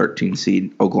number 13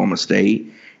 seed Oklahoma State.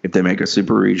 If they make a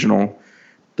super regional,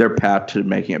 their path to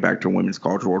making it back to Women's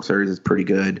College World Series is pretty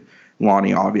good.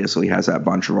 Lonnie obviously has that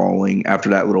bunch rolling. After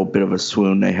that little bit of a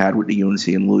swoon they had with the UNC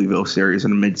and Louisville series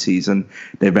in the midseason,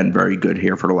 they've been very good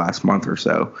here for the last month or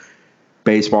so.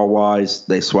 Baseball-wise,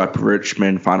 they swept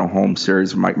Richmond, final home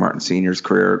series of Mike Martin Sr.'s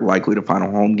career, likely the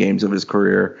final home games of his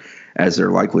career, as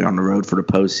they're likely on the road for the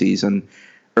postseason.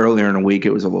 Earlier in the week,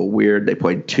 it was a little weird. They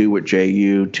played 2 with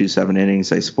JU, 2 7 innings.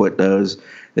 They split those.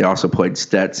 They also played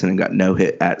Stetson and got no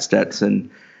hit at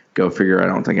Stetson. Go figure. I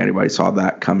don't think anybody saw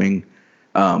that coming.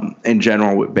 In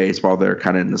general, with baseball, they're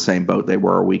kind of in the same boat they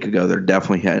were a week ago. They're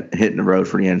definitely hitting the road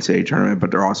for the NCAA tournament, but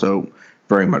they're also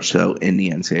very much so in the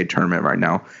NCAA tournament right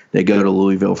now. They go to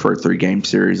Louisville for a 3-game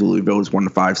series. Louisville is one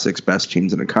of the 5-6 best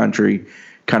teams in the country.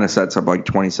 Kind of sets up like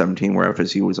 2017 where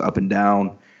FSU was up and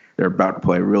down. They're about to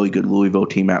play a really good Louisville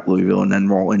team at Louisville and then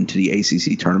roll into the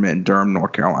ACC tournament in Durham,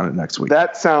 North Carolina next week.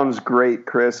 That sounds great,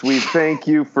 Chris. We thank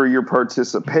you for your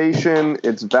participation.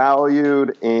 It's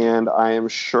valued, and I am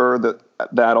sure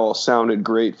that all sounded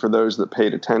great for those that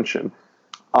paid attention.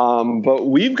 But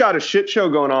we've got a shit show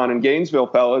going on in Gainesville,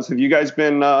 fellas. Have you guys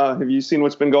have you seen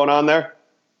what's been going on there?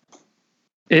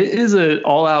 It is an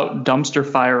all-out dumpster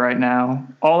fire right now.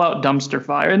 All-out dumpster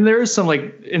fire. And there is some,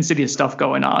 insidious stuff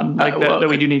going on that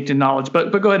we do need to acknowledge.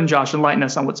 But go ahead and, Josh, enlighten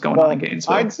us on what's going on in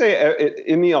Gainesville. I'd say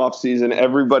in the offseason,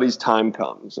 everybody's time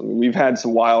comes. I mean, we've had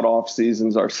some wild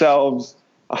off-seasons ourselves.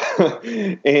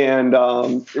 And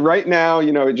right now,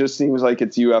 it just seems like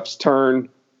it's UF's turn.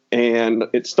 And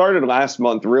it started last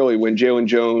month, really, when Jalen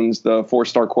Jones, the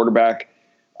 4-star quarterback,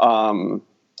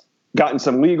 got in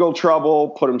some legal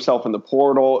trouble, put himself in the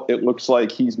portal. It looks like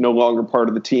he's no longer part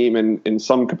of the team in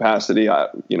some capacity.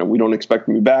 We don't expect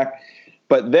him to be back.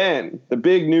 But then the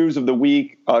big news of the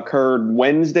week occurred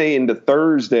Wednesday into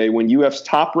Thursday when UF's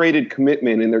top-rated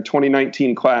commitment in their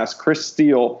 2019 class, Chris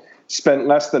Steele, spent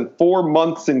less than 4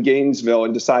 months in Gainesville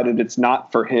and decided it's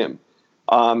not for him.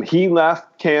 He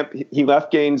left camp. He left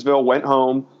Gainesville, went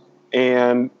home,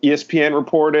 and ESPN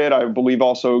reported, I believe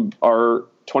also our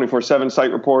 24/7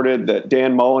 site reported, that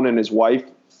Dan Mullen and his wife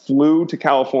flew to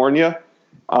California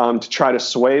to try to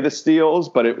sway the Steels,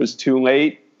 but it was too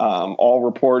late. All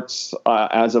reports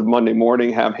as of Monday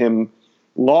morning have him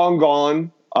long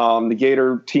gone. The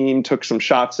Gator team took some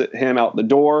shots at him out the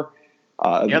door.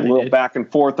 A little back and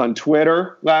forth on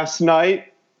Twitter last night.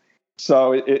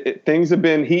 So things have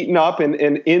been heating up, and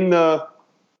in the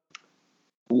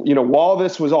while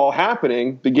this was all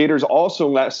happening, the Gators also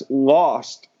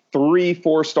lost 3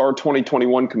 4-star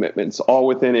 2021 commitments, all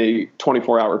within a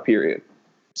 24-hour period.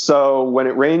 So when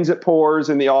it rains, it pours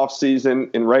in the off season,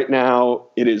 and right now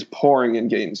it is pouring in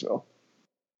Gainesville.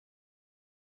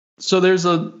 So there's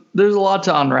a lot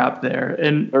to unwrap there,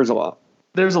 and there's a lot,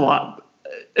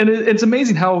 and it's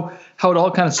amazing how it all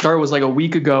kind of started. Was like a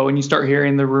week ago, and you start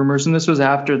hearing the rumors, and this was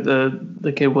after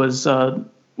the kid was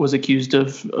accused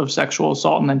of sexual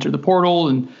assault and entered the portal,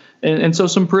 and so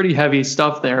some pretty heavy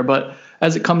stuff there, but.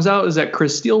 As it comes out, is that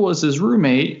Chris Steele was his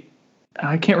roommate.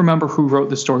 I can't remember who wrote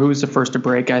the story, who was the first to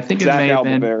break it. I think Zach it may have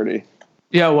been. Albaverdi.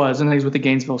 Yeah, it was, and he's with the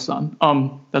Gainesville Sun.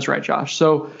 That's right, Josh.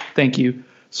 So thank you.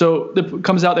 So it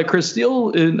comes out that Chris Steele,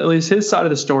 at least his side of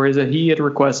the story, is that he had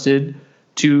requested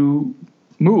to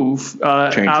move,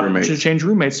 change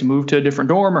roommates, to move to a different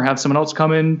dorm or have someone else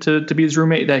come in to be his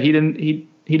roommate. That he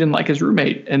didn't like his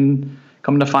roommate, and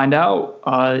come to find out,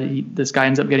 this guy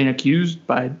ends up getting accused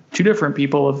by 2 different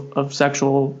people of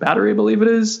sexual battery, I believe it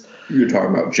is. You're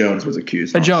talking about Jones was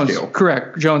accused, not Jones, Steele.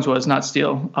 Correct. Jones was, not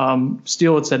Steele.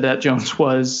 Steele had said that Jones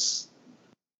was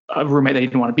a roommate that he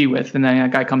didn't want to be with. And then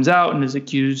that guy comes out and is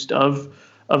accused of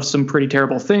some pretty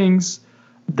terrible things.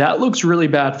 That looks really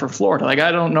bad for Florida. I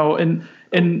don't know. And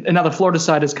now the Florida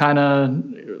side is kind of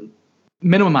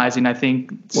minimizing, I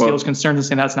think, Steele's concerns and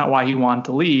saying that's not why he wanted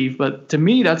to leave. But to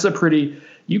me, that's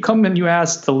you come and you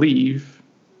ask to leave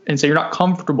and say you're not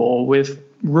comfortable with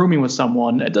rooming with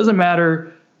someone. It doesn't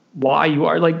matter why you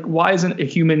are. Why isn't a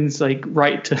human's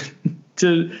right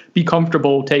to be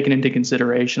comfortable taken into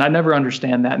consideration? I never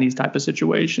understand that in these type of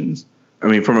situations. I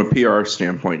mean, from a PR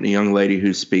standpoint, the young lady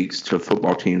who speaks to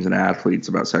football teams and athletes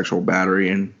about sexual battery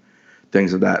and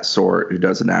things of that sort, who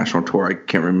does a national tour. I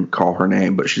can't recall her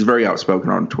name, but she's very outspoken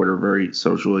on Twitter, very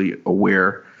socially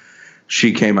aware.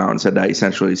 She came out and said that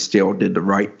essentially Steele did the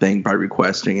right thing by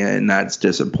requesting it, and that's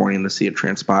disappointing to see it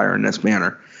transpire in this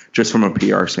manner. Just from a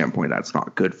PR standpoint, that's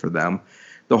not good for them.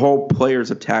 The whole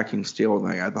players attacking Steele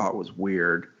thing I thought was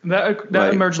weird. That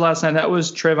emerged last night. That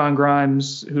was Trayvon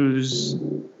Grimes, who's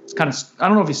kind of, I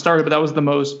don't know if he started, but that was the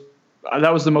most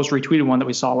retweeted one that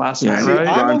we saw last night, right?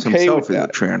 Grimes himself is a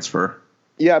transfer.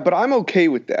 Yeah, but I'm okay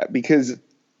with that because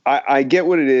I get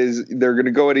what it is. They're going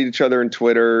to go at each other on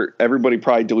Twitter. Everybody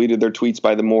probably deleted their tweets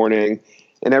by the morning,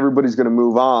 and everybody's going to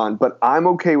move on. But I'm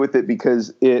okay with it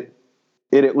because it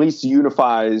at least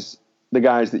unifies the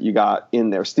guys that you got in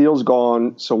there. Steele's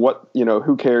gone, so what?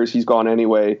 Who cares? He's gone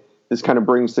anyway. This kind of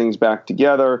brings things back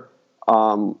together.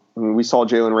 We saw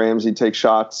Jalen Ramsey take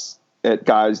shots at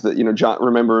guys that, John,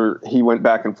 remember he went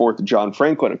back and forth to John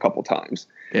Franklin a couple times.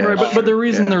 Yeah, right, but the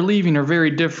reason they're leaving are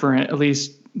very different, at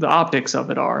least the optics of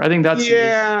it are. I think that's...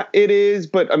 Yeah, it is.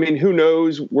 But, I mean, who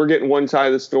knows? We're getting one side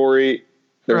of the story.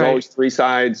 There's always 3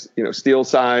 sides, Steele's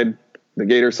side, the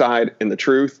Gator side, and the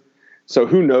truth. So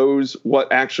who knows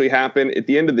what actually happened. At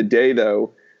the end of the day,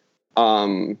 though,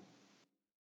 I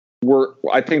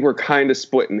think we're kind of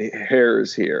splitting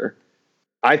hairs here.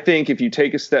 I think if you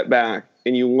take a step back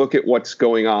and you look at what's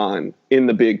going on in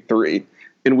the Big 3,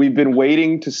 And we've been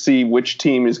waiting to see which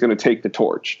team is going to take the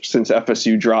torch since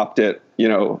FSU dropped it,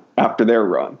 after their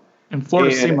run. And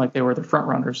Florida seemed like they were the front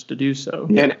runners to do so.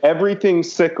 And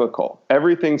everything's cyclical.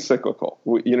 Everything's cyclical.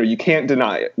 You can't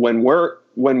deny it. When we're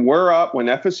up, when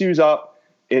FSU's up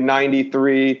in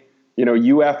 93,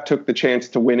 UF took the chance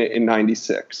to win it in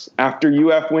 96.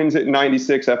 After UF wins it in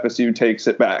 96, FSU takes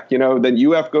it back.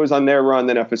 Then UF goes on their run,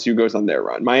 then FSU goes on their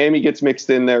run. Miami gets mixed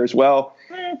in there as well.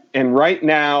 And right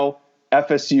now,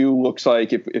 FSU looks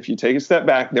like, if you take a step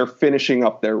back, they're finishing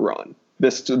up their run.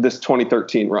 This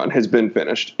 2013 run has been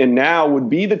finished. And now would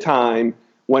be the time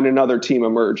when another team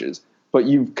emerges. But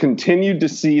you've continued to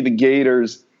see the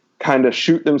Gators kind of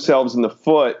shoot themselves in the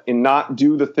foot and not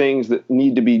do the things that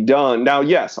need to be done. Now,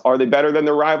 yes, are they better than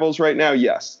their rivals right now?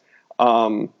 Yes.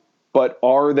 But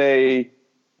are they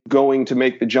going to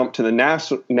make the jump to the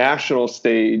national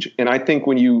stage? And I think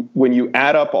when you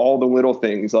add up all the little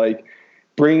things, like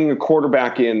bringing a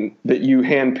quarterback in that you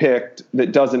handpicked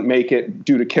that doesn't make it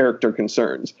due to character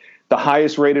concerns. The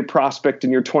highest rated prospect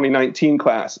in your 2019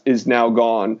 class is now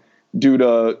gone due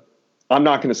to, I'm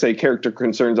not going to say character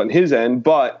concerns on his end,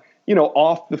 but,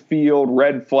 off the field,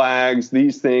 red flags,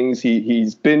 these things.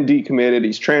 He's been decommitted.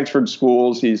 He's transferred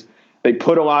schools. They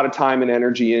put a lot of time and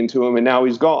energy into him, and now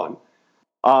he's gone.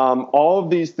 All of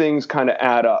these things kind of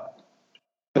add up.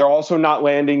 They're also not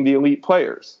landing the elite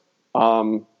players.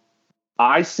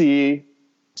 I see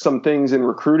some things in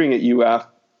recruiting at UF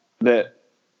that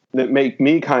make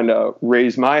me kind of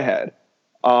raise my head.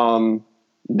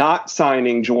 Not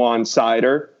signing Juwan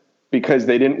Sider because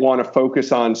they didn't want to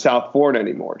focus on South Florida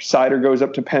anymore. Sider goes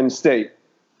up to Penn State.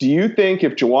 Do you think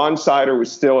if Juwan Sider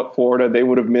was still at Florida, they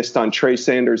would have missed on Trey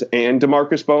Sanders and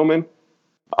DeMarcus Bowman?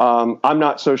 I'm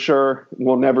not so sure.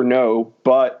 We'll never know.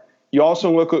 But you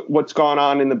also look at what's gone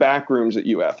on in the back rooms at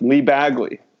UF. Lee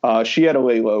Bagley. She had to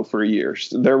lay low for a year.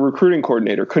 Their recruiting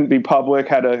coordinator couldn't be public,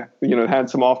 had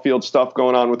some off-field stuff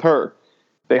going on with her.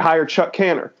 They hired Chuck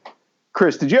Canner.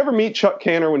 Chris, did you ever meet Chuck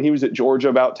Canner when he was at Georgia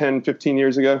about 10, 15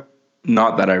 years ago?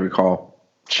 Not that I recall.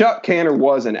 Chuck Canner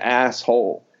was an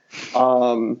asshole.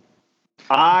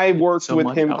 I worked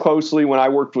with him closely when I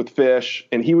worked with Fish,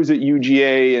 and he was at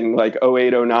UGA in like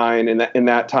 08, 09 in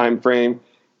that time frame.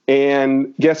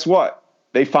 And guess what?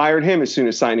 They fired him as soon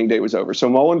as signing day was over. So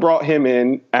Mullen brought him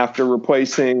in after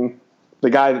replacing the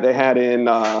guy that they had in,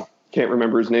 can't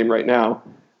remember his name right now.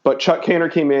 But Chuck Canner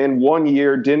came in 1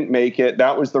 year, didn't make it.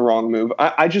 That was the wrong move.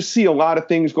 I just see a lot of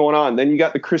things going on. Then you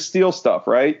got the Chris Steele stuff,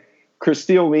 right? Chris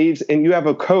Steele leaves, and you have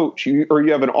a coach or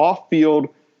you have an off-field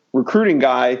recruiting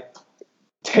guy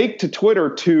take to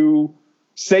Twitter to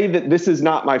say that this is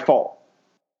not my fault.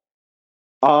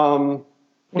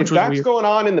 If that's weird. Going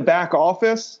on in the back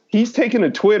office, he's taken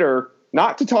to Twitter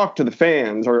not to talk to the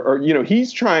fans or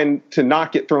he's trying to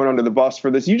not get thrown under the bus for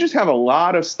this. You just have a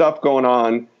lot of stuff going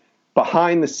on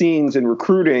behind the scenes in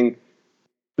recruiting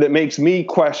that makes me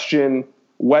question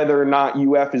whether or not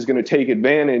UF is going to take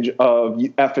advantage of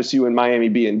FSU and Miami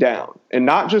being down, and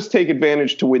not just take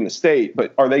advantage to win the state,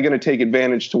 but are they going to take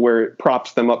advantage to where it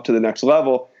props them up to the next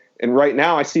level? And right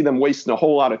now I see them wasting a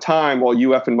whole lot of time while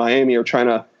UF and Miami are trying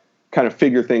to kind of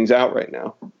figure things out right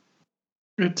now.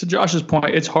 To Josh's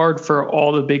point, it's hard for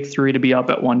all the big three to be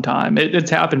up at one time. It's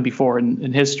happened before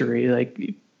in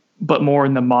history, but more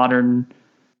in the modern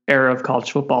era of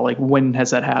college football. Like, when has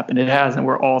that happened? It hasn't.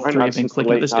 Where all three have been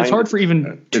clicking. It's hard for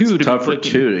even two to be clicking. It's tough for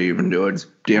two to even do it. It's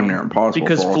damn near impossible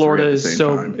because Florida is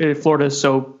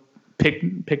so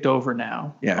picked over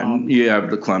now. Yeah, you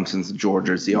have the Clemsons, the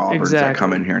Georgias, the Auburns that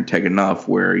come in here and take enough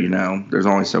where, there's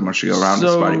only so much to go around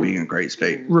despite being a great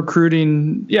state.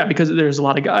 Recruiting, because there's a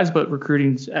lot of guys, but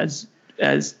recruiting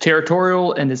as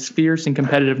territorial and as fierce and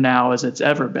competitive now as it's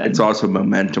ever been. It's also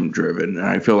momentum driven, and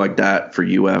I feel like that for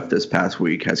UF this past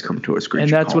week has come to a screeching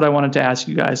halt. And that's what I wanted to ask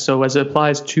you guys. So as it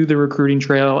applies to the recruiting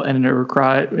trail and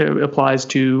it applies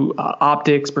to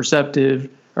optics,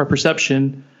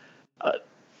 perception,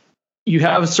 you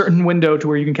have a certain window to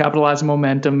where you can capitalize on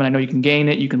momentum, and I know you can gain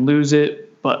it, you can lose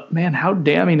it, but man, how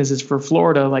damning is this for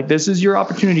Florida? Like, this is your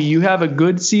opportunity. You have a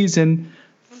good season.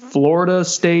 Florida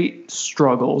State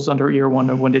struggles under year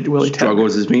one of when did Willie Taggart.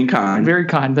 Struggles is being kind. Very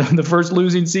kind. The first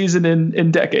losing season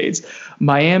in decades.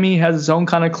 Miami has its own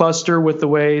kind of cluster with the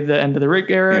way the end of the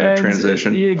Rick era ends.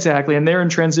 Transition. Yeah, exactly. And they're in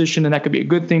transition, and that could be a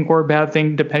good thing or a bad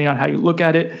thing depending on how you look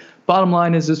at it. Bottom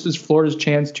line is, this is Florida's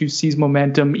chance to seize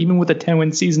momentum. Even with a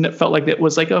 10-win season, it felt like it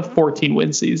was like a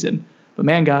 14-win season. But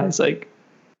man, guys, it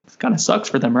kind of sucks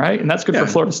for them, right? And that's good for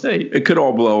Florida State. It could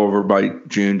all blow over by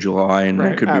June, July, and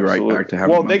it could be right back to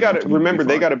having. Well, they got to remember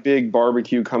they got a big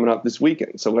barbecue coming up this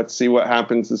weekend. So let's see what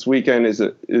happens this weekend. Is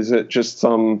it just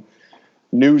some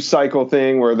news cycle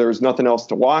thing where there was nothing else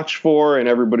to watch for and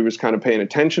everybody was kind of paying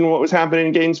attention to what was happening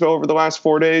in Gainesville over the last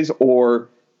 4 days? Or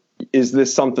is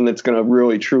this something that's going to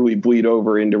really truly bleed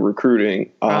over into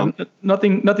recruiting?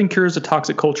 Nothing cures a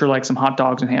toxic culture like some hot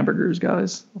dogs and hamburgers,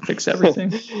 guys. We'll fix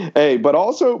everything. Hey, but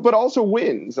also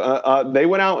wins. They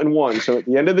went out and won. So at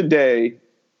the end of the day,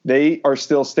 they are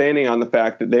still standing on the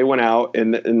fact that they went out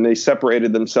and they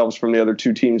separated themselves from the other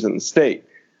two teams in the state.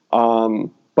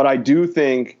 But I do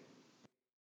think,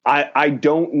 I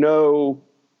don't know.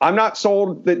 I'm not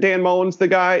sold that Dan Mullen's the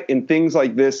guy, and things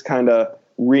like this kind of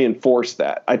reinforce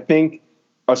that. I think,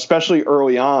 especially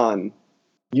early on,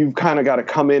 you've kind of got to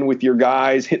come in with your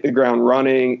guys, hit the ground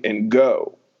running, and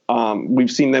go.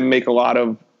 We've seen them make a lot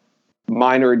of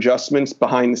minor adjustments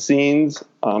behind the scenes,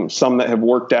 some that have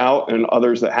worked out and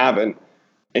others that haven't.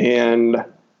 And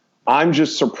I'm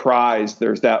just surprised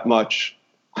there's that much.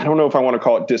 I don't know if I want to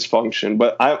call it dysfunction,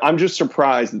 but I'm just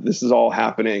surprised that this is all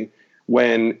happening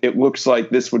when it looks like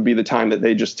this would be the time that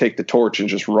they just take the torch and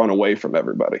just run away from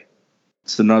everybody.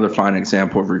 It's another fine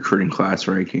example of recruiting class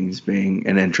rankings being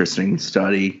an interesting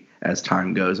study as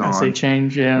time goes on. As they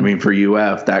change, yeah. I mean, for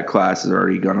UF, that class is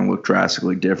already going to look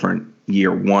drastically different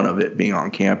year one of it being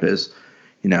on campus,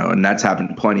 and that's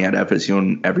happened plenty at FSU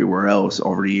and everywhere else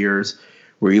over the years,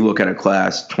 where you look at a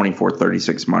class 24,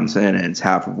 36 months in and it's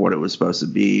half of what it was supposed to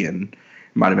be, and it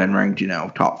might have been ranked,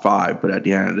 top 5, but at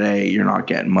the end of the day, you're not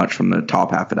getting much from the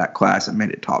top half of that class that made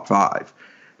it top 5.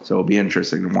 So it'll be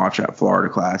interesting to watch that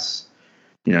Florida class,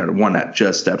 the one that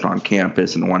just stepped on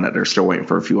campus and the one that they're still waiting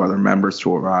for a few other members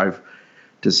to arrive,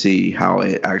 to see how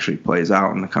it actually plays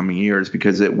out in the coming years,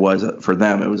 because for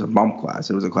them, it was a bump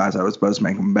class. It was a class that was supposed to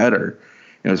make them better.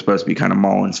 It was supposed to be kind of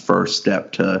Mullen's first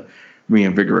step to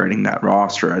reinvigorating that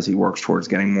roster as he works towards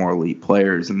getting more elite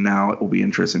players. And now it will be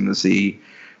interesting to see,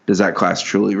 does that class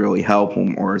truly really help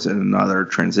him, or is it another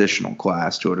transitional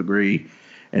class to a degree?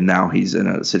 And now he's in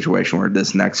a situation where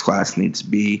this next class needs to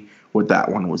be what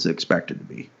that one was expected to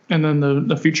be. And then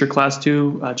the future class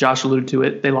too, Josh alluded to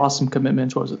it. They lost some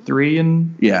commitments. What was it, 3?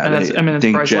 Yeah, it's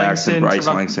Dink Bryce Jackson, Langston, Bryce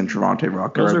Langston, Trevante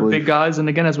Rucker. Those are big guys. And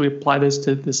again, as we apply this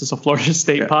is a Florida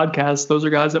State podcast, those are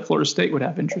guys that Florida State would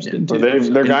have interest in too.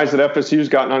 They're guys that FSU's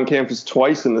gotten on campus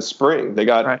twice in the spring. They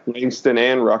got Langston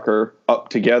and Rucker up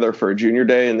together for a junior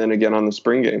day and then again on the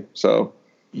spring game. So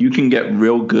you can get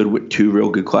real good with 2 real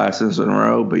good classes in a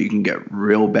row, but you can get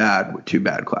real bad with 2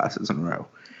 bad classes in a row.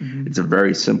 Mm-hmm. It's a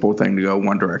very simple thing to go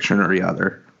one direction or the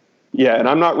other. Yeah, and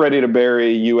I'm not ready to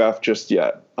bury UF just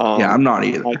yet. I'm not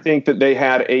either. I think that they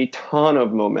had a ton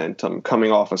of momentum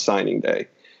coming off of signing day.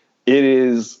 It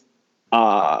is,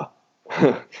 quote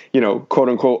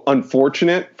unquote,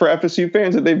 unfortunate for FSU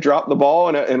fans that they've dropped the ball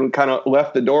and kind of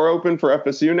left the door open for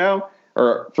FSU now,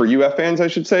 or for UF fans, I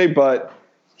should say. But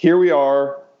here we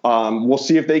are. We'll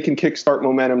see if they can kickstart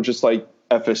momentum just like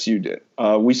FSU did.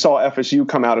 We saw FSU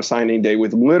come out of signing day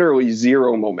with literally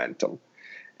zero momentum,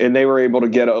 and they were able to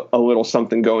get a little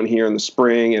something going here in the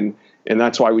spring, and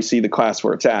that's why we see the class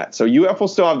where it's at. So UF will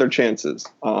still have their chances,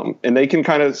 and they can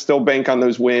kind of still bank on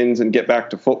those wins and get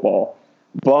back to football.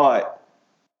 But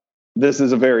this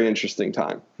is a very interesting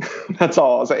time. That's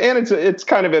all I'll say. And it's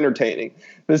kind of entertaining.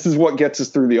 This is what gets us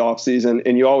through the offseason,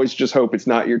 and you always just hope it's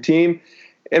not your team.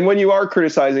 And when you are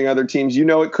criticizing other teams,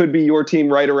 it could be your team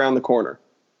right around the corner.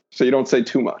 So you don't say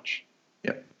too much.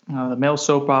 Yep. The male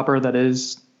soap opera that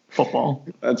is football.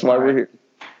 That's why we're here.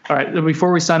 All right.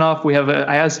 Before we sign off,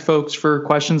 I asked folks for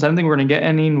questions. I don't think we're going to get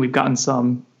any, and we've gotten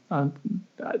some.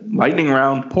 Lightning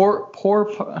round. Poor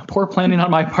planning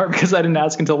on my part, because I didn't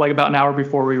ask until about an hour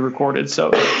before we recorded.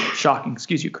 So shocking.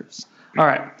 Excuse you, Chris. All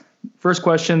right. First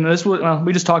question.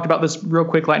 We just talked about this real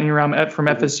quick. Lightning round from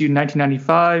FSU in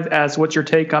 1995. What's your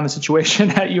take on the situation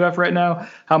at UF right now?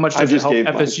 How much does it help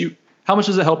FSU? How much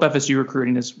does it help FSU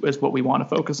recruiting is what we want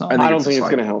to focus on. I don't think it's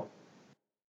going to help.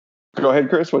 Go ahead,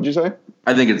 Chris. What'd you say?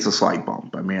 I think it's a slight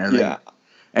bump. I mean, I think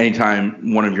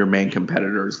anytime one of your main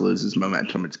competitors loses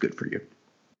momentum, it's good for you.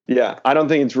 Yeah, I don't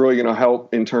think it's really going to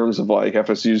help in terms of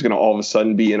FSU is going to all of a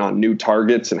sudden be in on new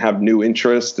targets and have new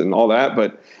interest and all that.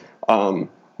 But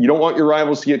you don't want your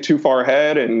rivals to get too far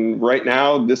ahead. And right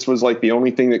now, this was the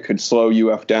only thing that could slow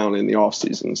UF down in the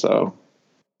offseason. So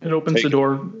it opens the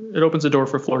door. It opens the door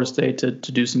for Florida State to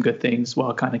do some good things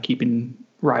while kind of keeping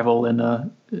rival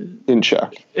in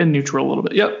check, in neutral a little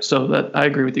bit. Yep. So that I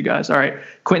agree with you guys. All right.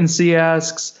 Quentin C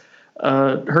asks,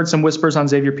 heard some whispers on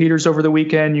Xavier Peters over the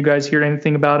weekend. You guys hear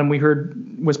anything about him? We heard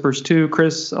whispers too.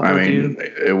 Chris,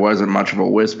 it wasn't much of a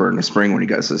whisper in the spring when he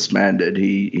got suspended.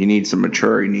 He needs to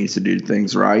mature. He needs to do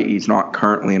things right. He's not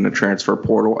currently in the transfer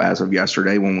portal as of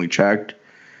yesterday when we checked.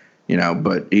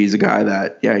 But he's a guy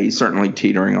that, he's certainly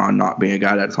teetering on not being a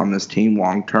guy that's on this team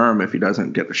long term if he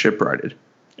doesn't get the ship righted.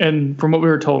 And from what we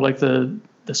were told, like the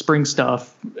spring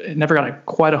stuff, it never got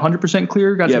quite 100%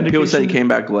 clear. People said he came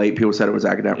back late. People said it was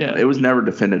academic. Yeah. It was never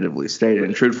definitively stated.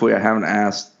 And truthfully, I haven't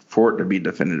asked for it to be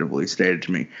definitively stated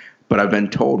to me. But I've been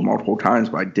told multiple times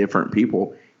by different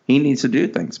people he needs to do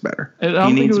things better.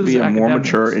 He needs to be a more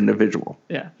mature individual.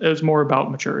 Yeah, it was more about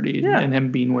maturity and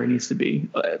him being where he needs to be.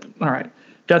 All right.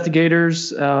 Death to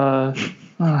Gators.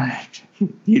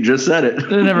 You just said it.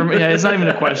 It's not even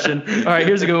a question. All right,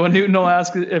 here's a good one. Newton will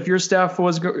ask if your staff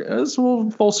was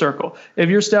full circle. If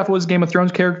your staff was Game of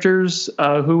Thrones characters,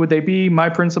 who would they be? My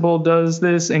principal does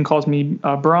this and calls me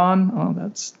Bronn. Oh,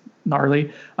 that's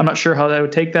gnarly. I'm not sure how they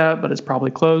would take that, but it's probably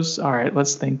close. All right,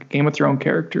 let's think. Game of Thrones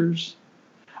characters.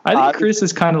 I think Chris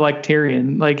is kind of like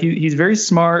Tyrion. Like he's very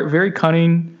smart, very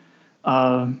cunning.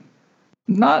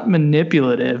 Not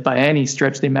manipulative by any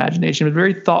stretch of the imagination, but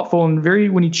very thoughtful and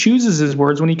when he chooses his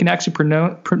words, when he can actually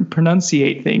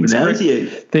pronunciate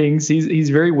things. He's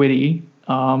very witty.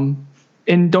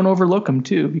 And don't overlook him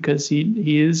too, because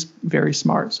he is very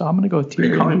smart. So I'm going to go with Tyrion.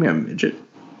 Are you calling me a midget?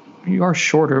 You are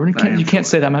shorter. You can't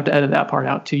say that. I'm going to have to edit that part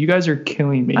out too. You guys are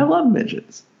killing me. I love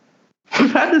midgets.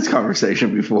 We've had this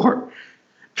conversation before.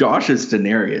 Josh is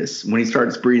Daenerys. When he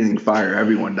starts breathing fire,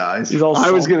 everyone dies.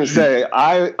 I was going to say,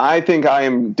 I think I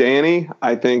am Dany.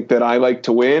 I think that I like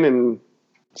to win, and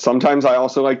sometimes I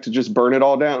also like to just burn it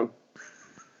all down.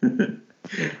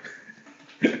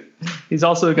 He's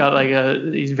also got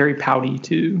he's very pouty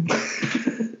too.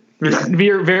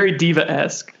 very, very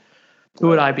diva-esque. Who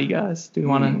would I be, guys? Do you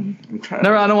want to?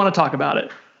 No, I don't want to talk about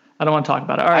it. All right,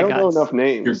 guys. I don't know enough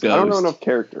names. I don't know enough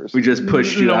characters. We just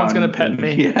pushed you down. No one's going to pet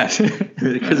me. Yeah.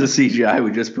 Because of CGI, we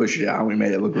just pushed you down. We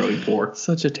made it look really poor.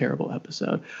 Such a terrible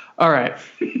episode. All right.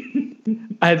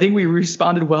 I think we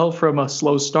responded well from a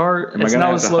slow start. It's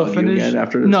not a slow finish. I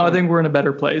think we're in a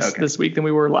better place this week than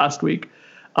we were last week.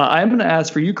 I am going to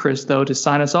ask for you, Chris, though, to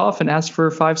sign us off and ask for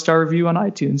a 5-star review on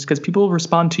iTunes, because people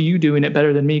respond to you doing it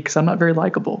better than me, because I'm not very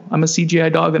likable. I'm a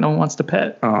CGI dog that no one wants to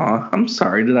pet. Aw, I'm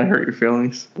sorry. Did I hurt your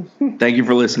feelings? Thank you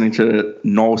for listening to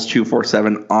Noles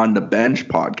 247 On the Bench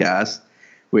podcast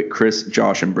with Chris,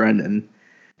 Josh, and Brendan.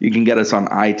 You can get us on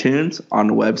iTunes, on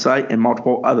the website, and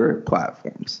multiple other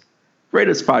platforms. Rate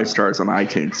us 5 stars on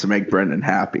iTunes to make Brendan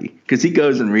happy, because he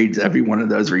goes and reads every one of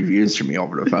those reviews to me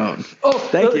over the phone. Oh,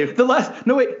 thank you. The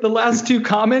last 2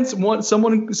 comments.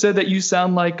 Someone said that you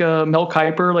sound like Mel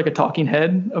Kiper, like a talking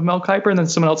head of Mel Kiper, and then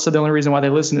someone else said the only reason why they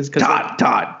listen is because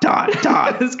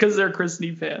it's because they're a Chris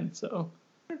Snead fan. So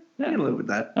I can live with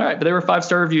that. All right, but they were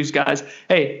 5-star reviews, guys.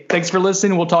 Hey, thanks for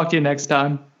listening. We'll talk to you next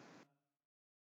time.